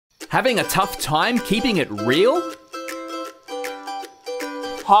Having a tough time keeping it real?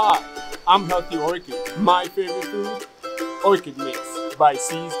 Hi, I'm Healthy Orchid. My favorite food? Orchid Mix by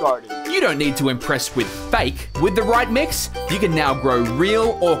C's Garden. You don't need to impress with fake. With the right mix, you can now grow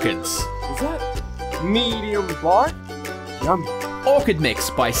real orchids. Is that medium bark? Yummy. Orchid Mix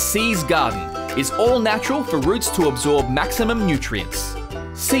by C's Garden is all natural for roots to absorb maximum nutrients.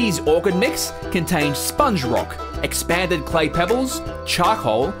 C's Orchid Mix contains sponge rock, expanded clay pebbles,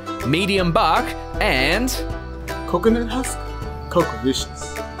 charcoal, medium bark, and Coconut husk?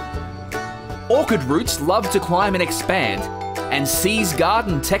 Coco-vicious. Orchid roots love to climb and expand, and C's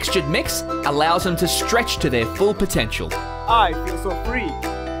Garden textured mix allows them to stretch to their full potential. I feel so free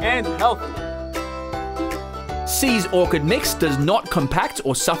and healthy. C's Orchid Mix does not compact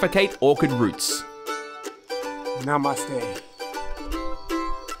or suffocate orchid roots. Namaste.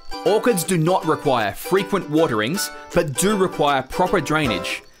 Orchids do not require frequent waterings, but do require proper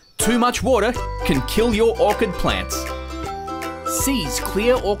drainage. Too much water can kill your orchid plants. C's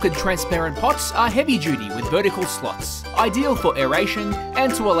clear orchid transparent pots are heavy duty with vertical slots, ideal for aeration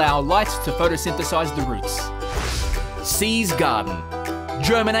and to allow light to photosynthesize the roots. C's Garden.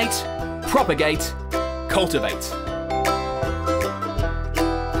 Germinate, propagate, cultivate.